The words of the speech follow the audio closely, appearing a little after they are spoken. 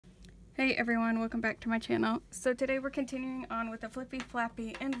Hey everyone, welcome back to my channel. So today we're continuing on with the Flippy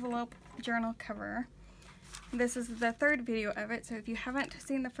Flappy envelope journal cover. This is the third video of it, so if you haven't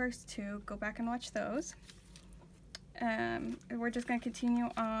seen the first two, go back and watch those. We're just going to continue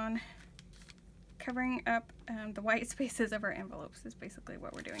on covering up the white spaces of our envelopes is basically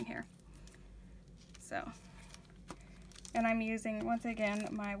what we're doing here. So, and I'm using, once again,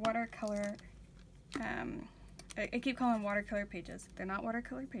 my watercolor, I keep calling them watercolor pages. They're not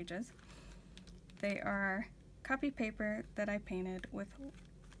watercolor pages. They are copy paper that I painted with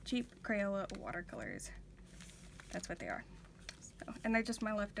cheap Crayola watercolors. That's what they are. So, and they're just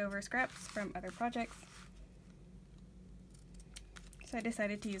my leftover scraps from other projects. So I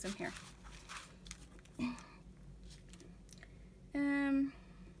decided to use them here.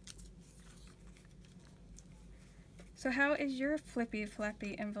 So how is your Flippy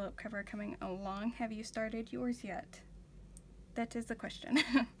Flappy envelope cover coming along? Have you started yours yet? That is the question.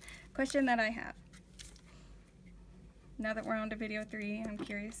 Question that I have. Now that we're on to video 3, I'm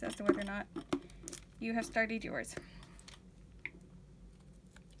curious as to whether or not you have started yours.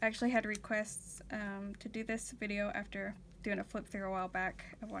 I actually had requests to do this video after doing a flip through a while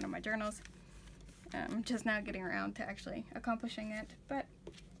back of one of my journals. Just now getting around to actually accomplishing it, but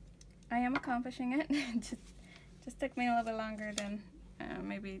I am accomplishing it. Just took me a little bit longer than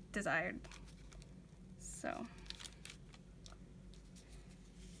maybe desired. So.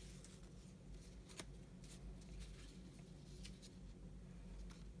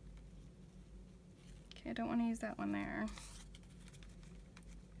 Okay, I don't want to use that one there.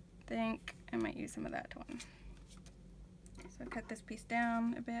 I think I might use some of that one. So cut this piece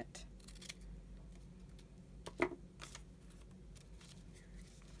down a bit.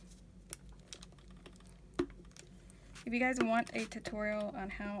 If you guys want a tutorial on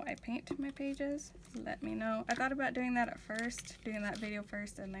how I paint my pages, let me know. I thought about doing that at first, doing that video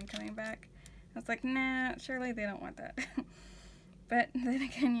first and then coming back. I was like, nah, surely they don't want that. But then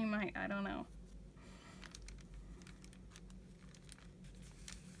again, you might, I don't know.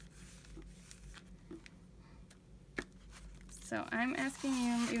 So I'm asking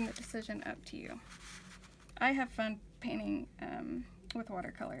you and leaving the decision up to you. I have fun painting with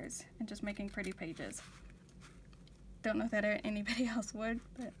watercolors and just making pretty pages. Don't know that anybody else would,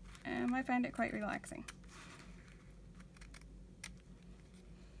 but I find it quite relaxing.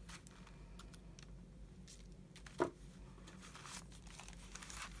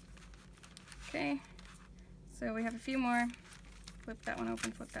 Okay, so we have a few more. Flip that one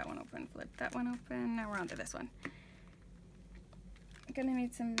open, flip that one open, flip that one open. Now we're on to this one. I'm gonna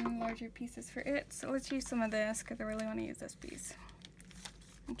need some larger pieces for it, so let's use some of this because I really want to use this piece.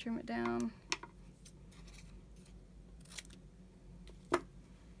 And trim it down.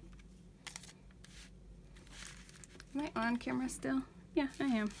 Am I on camera still? Yeah, I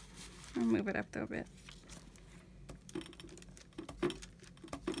am. I'll move it up though a bit.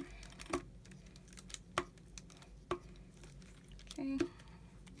 Okay.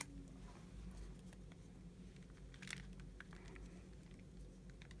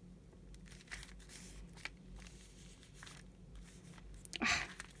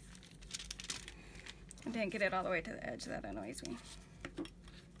 I didn't get it all the way to the edge. That annoys me.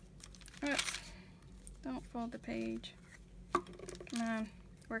 Oops. Don't fold the page. Come on,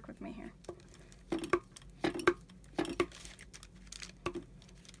 work with me here.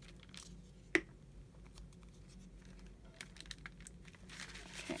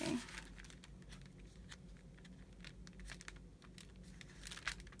 Okay.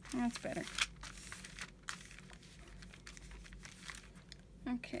 That's better.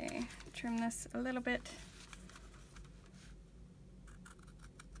 Okay, trim this a little bit.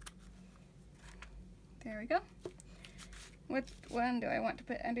 There we go. What one do I want to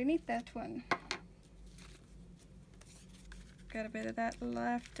put underneath that one? Got a bit of that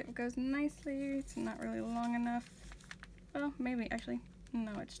left. It goes nicely. It's not really long enough. Well, maybe actually.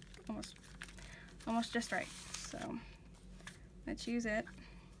 No, it's almost just right. So let's use it.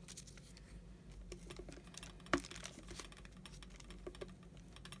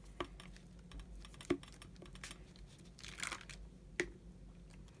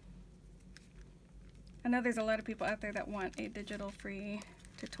 I know there's a lot of people out there that want a digital free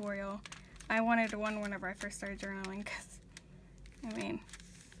tutorial. I wanted one whenever I first started journaling because, I mean,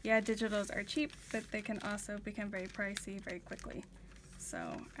 yeah, digitals are cheap, but they can also become very pricey very quickly.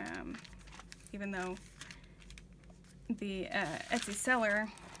 So, even though the Etsy seller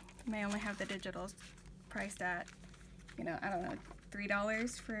may only have the digitals priced at, you know, I don't know,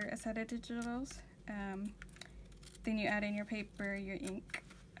 $3 for a set of digitals. Then you add in your paper, your ink,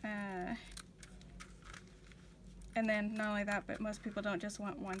 And then not only that, but most people don't just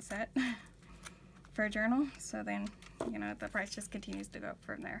want one set for a journal. So then, you know, the price just continues to go up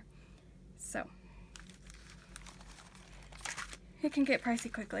from there. So it can get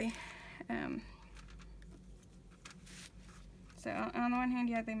pricey quickly. So on the one hand,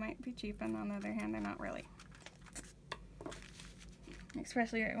 yeah, they might be cheap, and on the other hand, they're not really.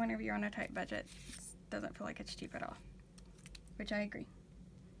 Especially whenever you're on a tight budget, it doesn't feel like it's cheap at all, which I agree.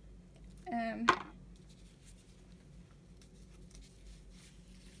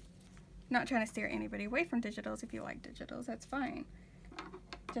 Not trying to steer anybody away from digitals. If you like digitals, that's fine.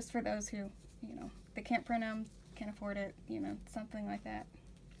 Just for those who, you know, they can't print them, can't afford it, you know, something like that.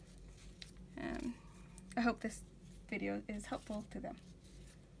 I hope this video is helpful to them.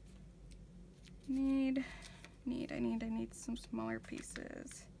 I need some smaller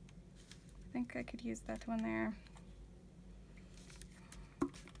pieces. I think I could use that one there.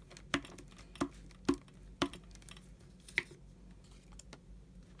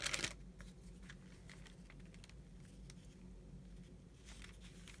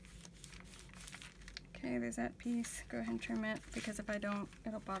 Okay, there's that piece. Go ahead and trim it, because if I don't,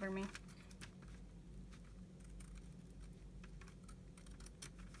 it'll bother me.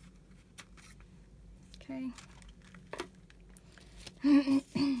 Okay.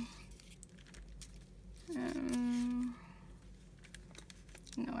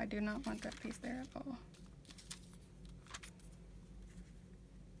 No, I do not want that piece there at all.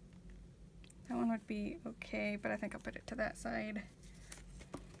 That one would be okay, but I think I'll put it to that side.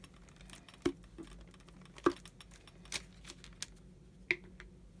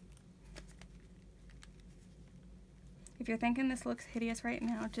 If you're thinking this looks hideous right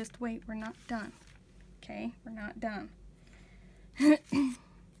now, just wait, we're not done. Okay, we're not done.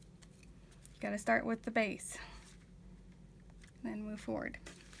 Gotta start with the base, then move forward.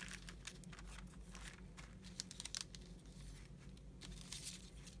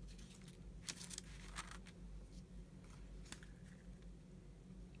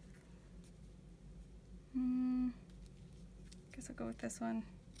 Guess I'll go with this one.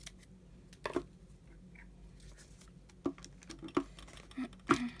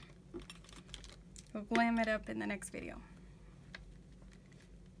 We'll glam it up in the next video.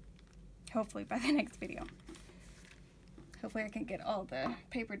 Hopefully by the next video. Hopefully I can get all the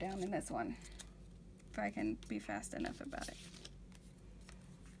paper down in this one, if I can be fast enough about it.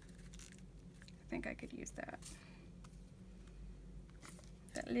 I think I could use that.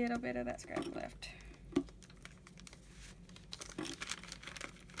 That little bit of that scrap left.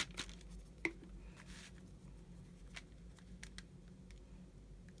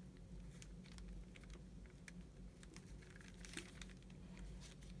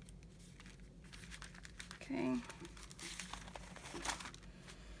 Okay.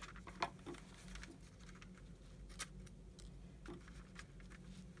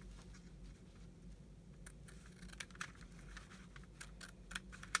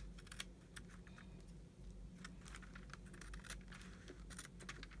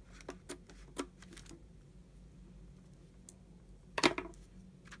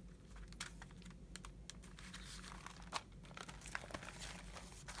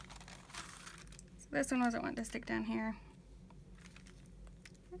 This one wasn't wanting to stick down here.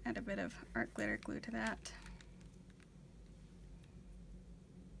 Add a bit of art glitter glue to that.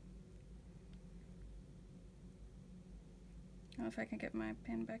 I don't know if I can get my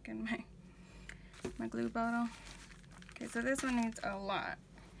pen back in my glue bottle. Okay, so this one needs a lot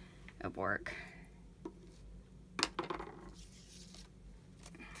of work.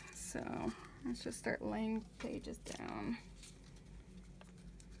 So let's just start laying pages down.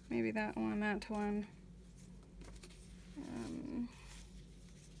 Maybe that one.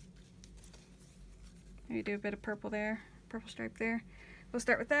 Maybe do a bit of purple there, purple stripe there. We'll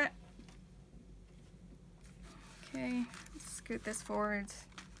start with that. Okay, let's scoot this forward so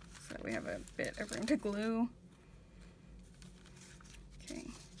that we have a bit of room to glue. Okay.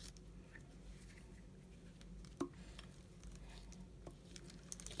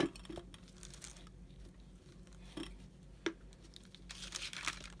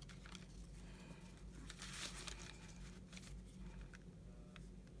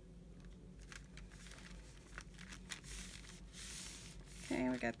 Okay,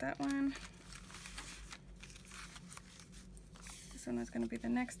 we got that one. This one is going to be the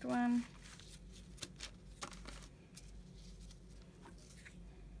next one.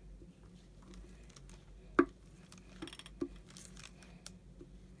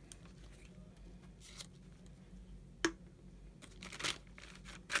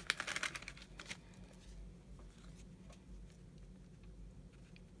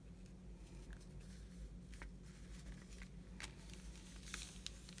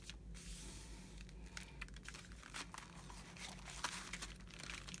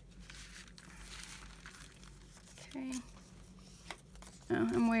 Oh,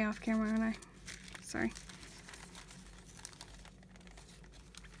 I'm way off camera, aren't I? Sorry.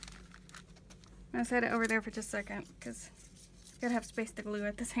 I'll set it over there for just a second because you gotta have space to glue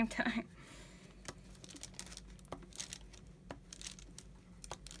at the same time.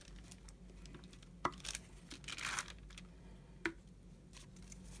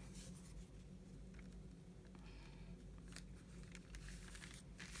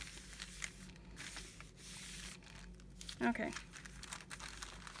 Okay,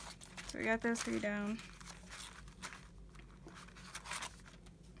 so we got those 3 down.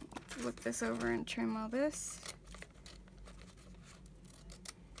 Flip this over and trim all this.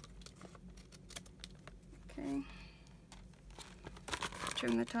 Okay,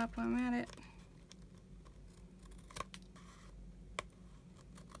 trim the top while I'm at it.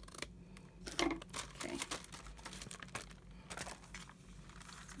 Okay,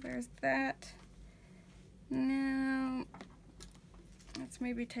 so there's that. Now, let's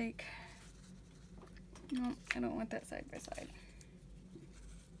maybe take, no, I don't want that side by side.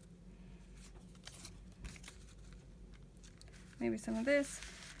 Maybe some of this.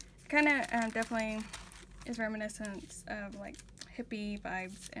 Kind of definitely is reminiscent of like hippie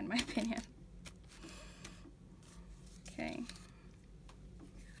vibes in my opinion. Okay.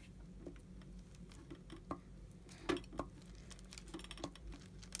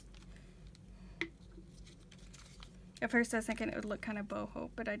 At first I was thinking it would look kind of boho,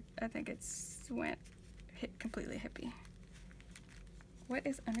 but I think it's completely hippie. What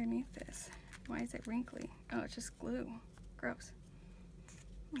is underneath this? Why is it wrinkly? Oh, it's just glue. Gross.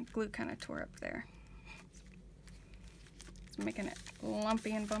 Glue kind of tore up there. It's making it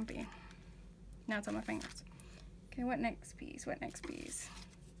lumpy and bumpy. Now it's on my fingers. Okay, what next piece? What next piece?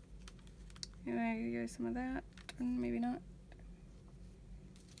 Maybe use some of that. Maybe not.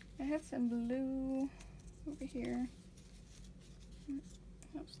 I have some blue over here.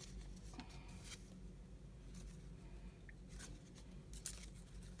 Oops.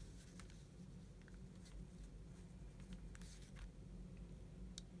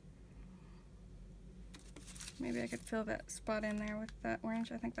 Maybe I could fill that spot in there with that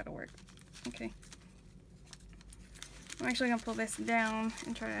orange. I think that'll work. Okay. I'm actually gonna pull this down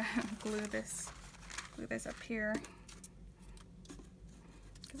and try to glue this up here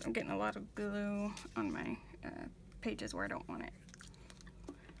because I'm getting a lot of glue on my pages where I don't want it.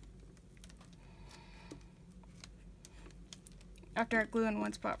 After I glue in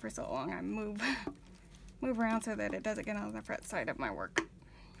one spot for so long, I move around so that it doesn't get on the front side of my work.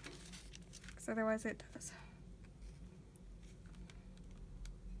 Because otherwise it does.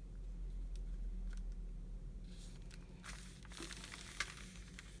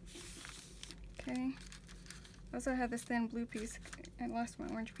 Okay. I also have this thin blue piece. I lost my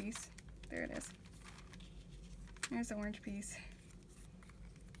orange piece. There it is. There's the orange piece.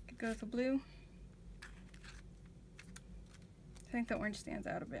 Could go with the blue. I think the orange stands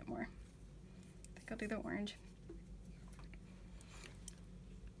out a bit more. I think I'll do the orange.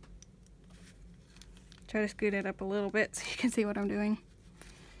 Try to scoot it up a little bit so you can see what I'm doing.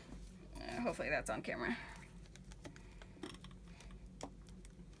 Hopefully that's on camera.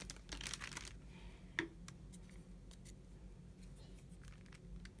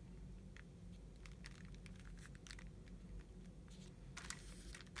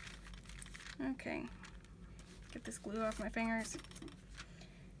 Okay, get this glue off my fingers.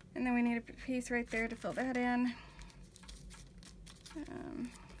 And then we need a piece right there to fill that in.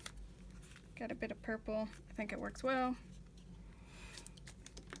 Got a bit of purple. I think it works well.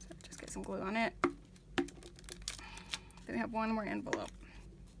 So just get some glue on it. Then we have one more envelope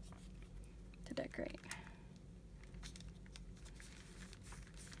to decorate.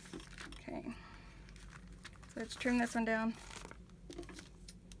 Okay, so let's trim this one down.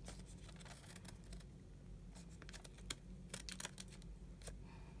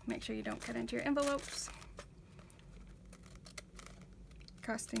 Make sure you don't cut into your envelopes,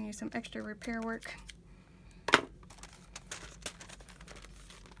 costing you some extra repair work.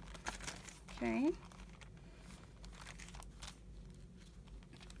 Okay.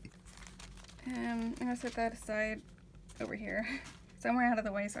 I'm gonna set that aside over here, somewhere out of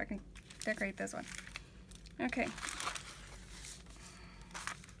the way so I can decorate this one. Okay.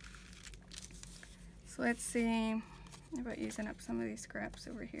 So let's see about using up some of these scraps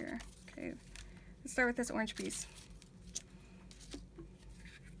over here. Okay, let's start with this orange piece.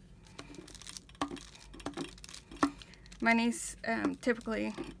 My niece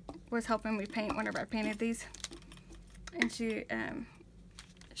typically was helping me paint whenever I painted these, and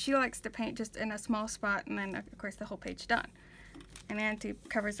she likes to paint just in a small spot and then of course the whole page done. And Auntie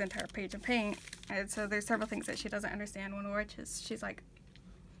covers the entire page in paint, and so there's several things that she doesn't understand, one of which is she's like,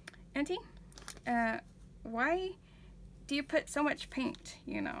 Auntie, why do you put so much paint,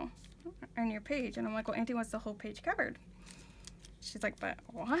 you know, on your page? And I'm like, well, Auntie wants the whole page covered. She's like, but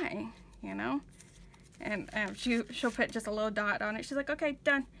why, you know? And she'll put just a little dot on it. She's like, okay,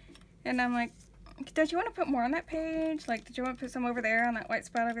 done. And I'm like, don't you want to put more on that page? Like, did you want to put some over there on that white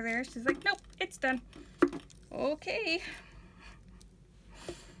spot over there? She's like, nope, it's done. Okay.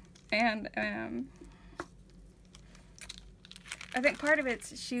 And I think part of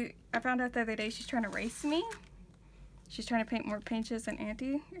it's I found out the other day she's trying to race me. She's trying to paint more pages than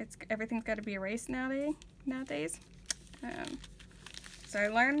Auntie. Everything's got to be erased nowadays. So I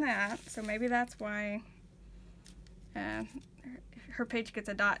learned that. So maybe that's why her page gets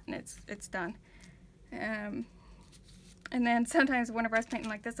a dot and it's done. And then sometimes whenever I was painting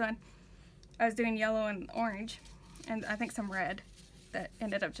like this one, I was doing yellow and orange, and I think some red that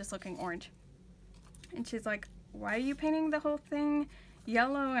ended up just looking orange. And she's like, why are you painting the whole thing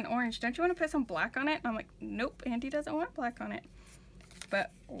yellow and orange? Don't you want to put some black on it? And I'm like, nope, Auntie doesn't want black on it.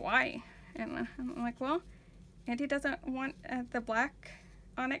 But why? And I'm like, well, Auntie doesn't want the black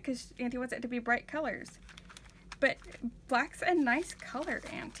on it because Auntie wants it to be bright colors. But black's a nice color,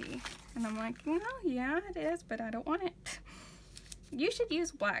 Auntie. And I'm like, no, yeah, it is, but I don't want it. You should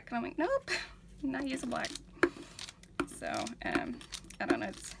use black. And I'm like, nope, I'm not using black. So, I don't know,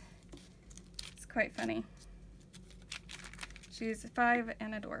 it's quite funny. She's 5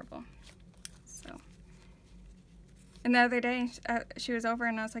 and adorable. So, and the other day, she was over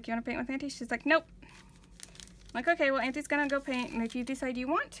and I was like, you want to paint with Auntie? She's like, nope. I'm like, okay, well, Auntie's gonna go paint, and if you decide you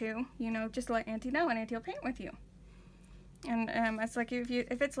want to, you know, just let Auntie know and Auntie will paint with you. And I was like, if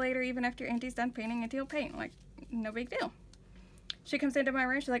it's later, even after Auntie's done painting, Auntie will paint. Like, no big deal. She comes into my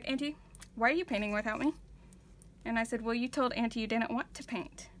room, she's like, Auntie, why are you painting without me? And I said, well, you told Auntie you didn't want to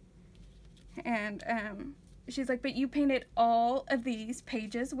paint. And she's like, but you painted all of these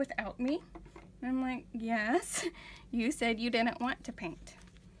pages without me? And I'm like, yes, you said you didn't want to paint.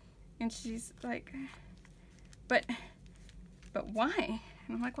 And she's like, but why?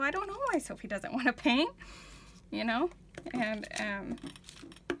 And I'm like, well, I don't know why Sophie doesn't want to paint, you know? And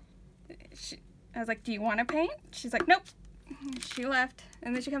I was like, do you want to paint? She's like, nope. She left.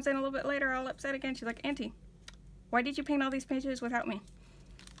 And then she comes in a little bit later, all upset again. She's like, Auntie, why did you paint all these pages without me?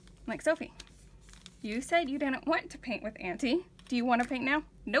 I'm like, Sophie, you said you didn't want to paint with Auntie. Do you want to paint now?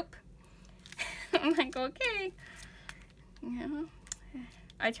 Nope. I'm like, okay. Yeah,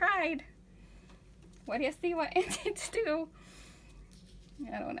 I tried. What do you see what Auntie to do?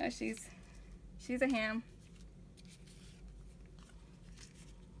 I don't know. She's a ham.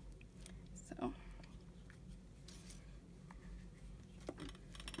 So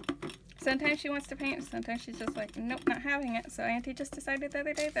sometimes she wants to paint, sometimes she's just like, nope, not having it. So Auntie just decided the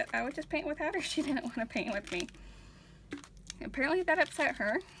other day that I would just paint without her. She didn't want to paint with me. Apparently that upset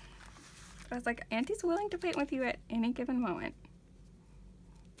her. I was like, Auntie's willing to paint with you at any given moment.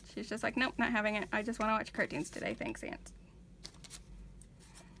 She's just like, nope, not having it. I just want to watch cartoons today. Thanks, Aunt.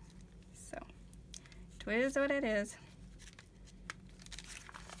 So, it is what it is.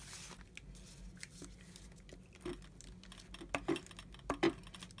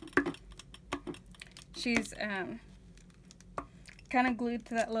 She's kind of glued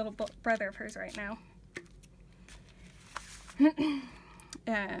to that little brother of hers right now.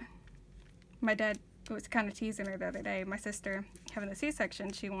 My dad was kind of teasing her the other day. My sister, having the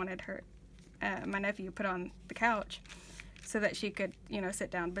C-section, she wanted her, my nephew, put on the couch so that she could, you know,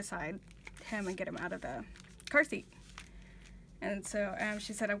 sit down beside him and get him out of the car seat. And so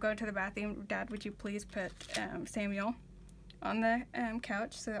she said, I'm going to the bathroom. Dad, would you please put Samuel on the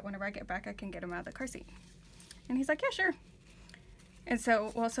couch so that whenever I get back, I can get him out of the car seat. And he's like, yeah, sure. And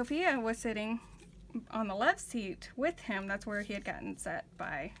so, well, Sophia was sitting on the left seat with him. That's where he had gotten set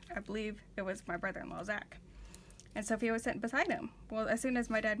by, I believe it was my brother-in-law, Zach. And Sophia was sitting beside him. Well, as soon as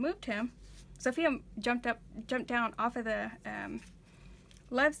my dad moved him, Sophia jumped down off of the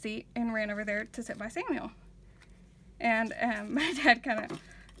left seat and ran over there to sit by Samuel. And my dad kind of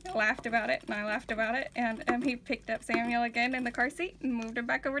laughed about it, and I laughed about it, and he picked up Samuel again in the car seat and moved him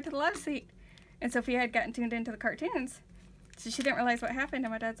back over to the left seat. And Sophia had gotten tuned into the cartoons, so she didn't realize what happened,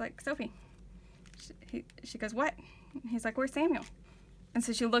 and my dad's like, Sophie. She goes, what? And he's like, where's Samuel? And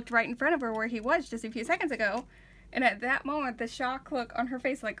so she looked right in front of her where he was just a few seconds ago, and at that moment, the shock look on her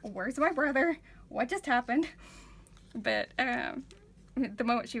face, like, where's my brother? What just happened? But the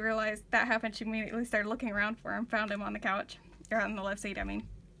moment she realized that happened, she immediately started looking around for him, found him on the couch, or on the left seat, I mean,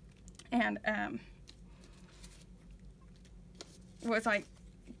 and was like,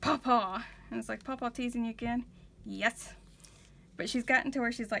 Papa. And it's like, Papa teasing you again? Yes. But she's gotten to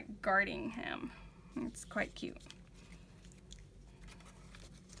where she's like guarding him. It's quite cute.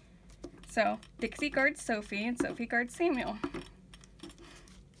 So Dixie guards Sophie and Sophie guards Samuel.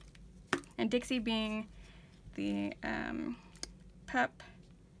 And Dixie being the pup,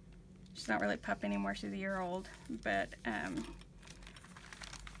 she's not really a pup anymore, she's a year old, but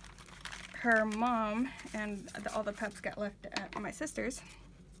her mom and all the pups got left at my sister's,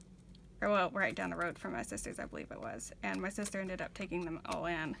 or well, right down the road from my sister's, I believe it was, and my sister ended up taking them all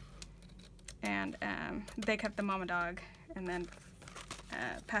in, and they kept the mama dog, and then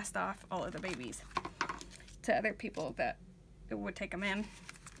passed off all of the babies to other people that would take them in.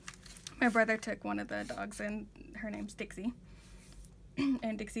 My brother took one of the dogs in, her name's Dixie,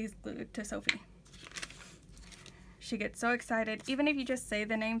 and Dixie's glued to Sophie. She gets so excited, even if you just say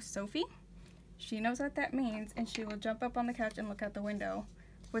the name Sophie, she knows what that means, and she will jump up on the couch and look out the window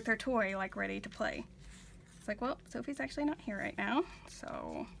with her toy, like ready to play. It's like, well, Sophie's actually not here right now,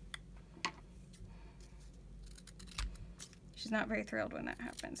 so she's not very thrilled when that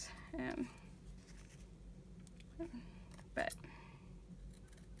happens. But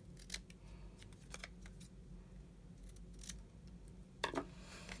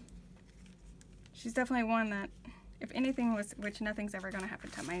she's definitely one that, if anything was, which nothing's ever going to happen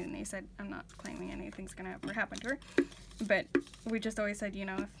to my niece, said, I'm not claiming anything's going to ever happen to her, but we just always said, you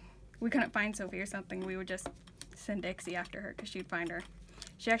know, if we couldn't find Sophie or something, we would just send Dixie after her because she'd find her.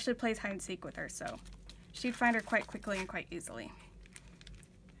 She actually plays hide and seek with her, so she'd find her quite quickly and quite easily.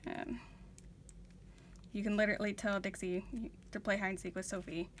 You can literally tell Dixie to play hide and seek with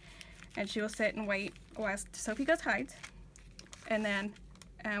Sophie, and she will sit and wait while Sophie goes hides, and then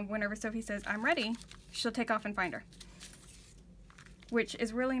whenever Sophie says, I'm ready, she'll take off and find her. Which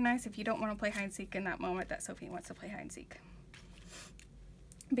is really nice if you don't want to play hide and seek in that moment that Sophie wants to play hide and seek.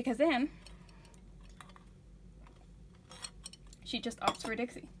 Because then, she just opts for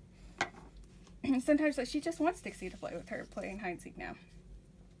Dixie. Sometimes she just wants Dixie to play with her, playing hide and seek now.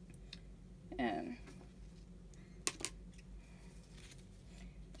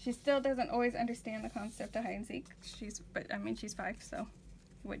 She still doesn't always understand the concept of hide and seek. But I mean, she's 5, so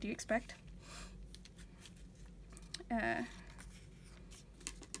what do you expect? Her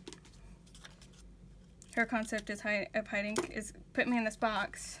concept of hiding is put me in this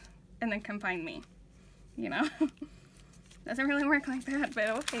box and then come find me, you know? Doesn't really work like that, but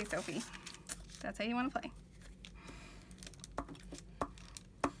okay, Sophie. That's how you want to play.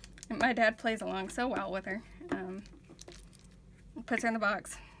 And my dad plays along so well with her. Puts her in the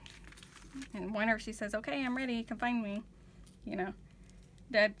box. And whenever she says, okay, I'm ready, come find me, you know,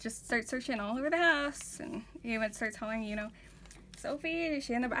 Dad just starts searching all over the house, and he even starts hollering, you know, Sophie, is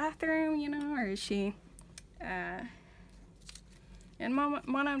she in the bathroom, you know, or is she in Mama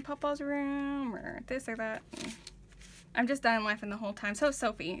and Papa's room, or this or that. And I'm just dying laughing the whole time. So is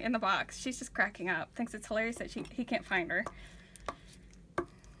Sophie in the box. She's just cracking up. Thinks it's hilarious that he can't find her.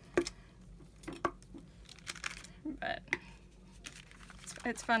 But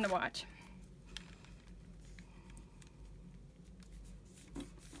it's fun to watch.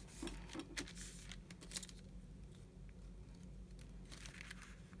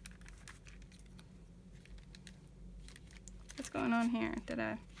 What's going on here? Did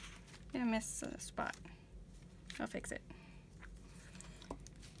I miss a spot? I'll fix it.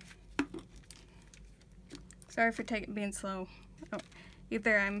 Sorry for being slow. Oh,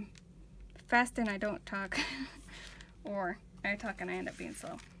 either I'm fast and I don't talk, or I talk and I end up being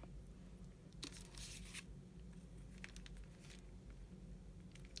slow.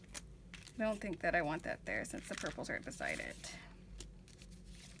 I don't think that I want that there since the purple's right beside it.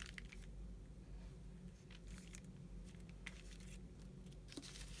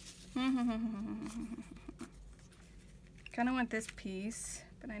 Kind of want this piece,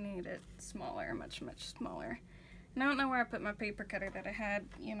 but I need it smaller, much smaller. And I don't know where I put my paper cutter that I had,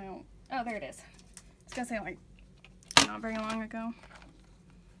 you know. Oh, there it is. I was gonna say, like, not very long ago.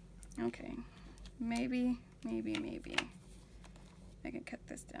 Okay, maybe I can cut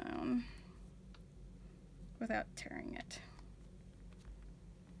this down without tearing it.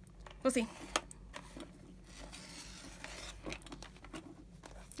 We'll see.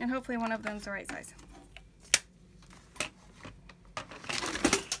 And hopefully one of them's the right size.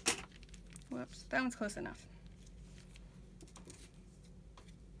 Whoops, that one's close enough.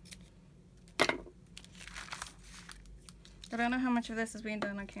 I don't know how much of this is being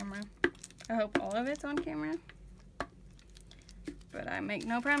done on camera. I hope all of it's on camera, but I make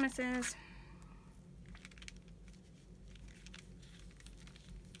no promises.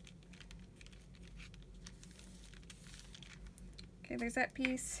 Okay, there's that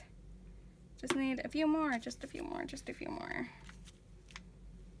piece. Just need a few more, just a few more. I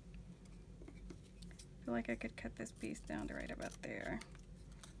feel like I could cut this piece down to right about there.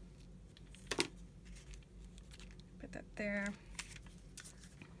 put that there.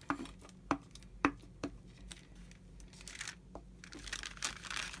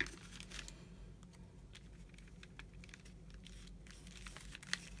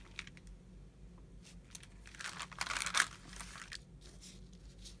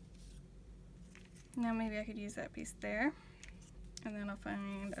 Now maybe I could use that piece there, and then I'll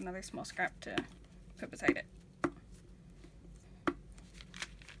find another small scrap to put beside it.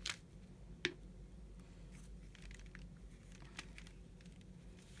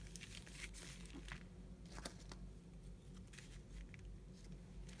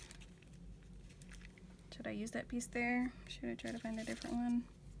 Should I use that piece there? Should I try to find a different one?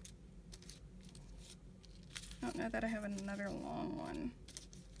 I don't know that I have another long one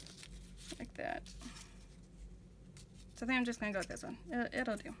like that. So I think I'm just gonna go with this one.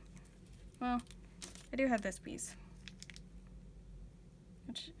 It'll do. Well, I do have this piece,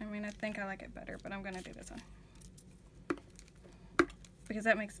 which, I mean, I think I like it better, but I'm gonna do this one because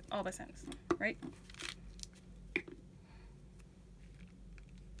that makes all the sense, right?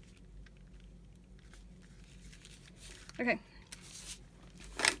 Okay,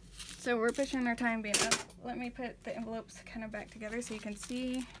 so we're pushing our time being up. Let me put the envelopes kind of back together so you can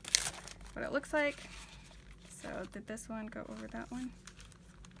see what it looks like. So did this one go over that one?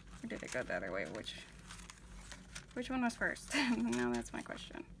 Or did it go the other way? Which one was first? Now that's my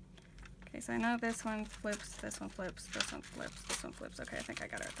question. Okay, so I know this one flips, this one flips, this one flips, this one flips. Okay, I think I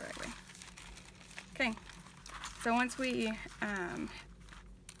got it the right way. Okay, so once we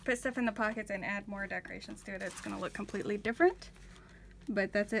put stuff in the pockets and add more decorations to it, it's going to look completely different.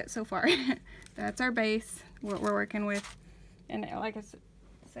 But that's it so far. That's our base, what we're working with. And like I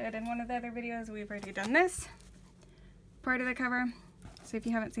said in one of the other videos, we've already done this part of the cover. So if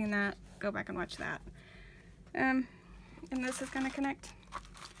you haven't seen that, go back and watch that. And this is going to connect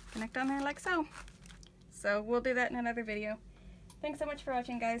on there like so. So we'll do that in another video. Thanks so much for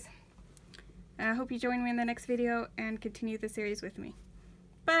watching, guys. I hope you join me in the next video and continue the series with me.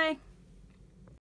 Bye!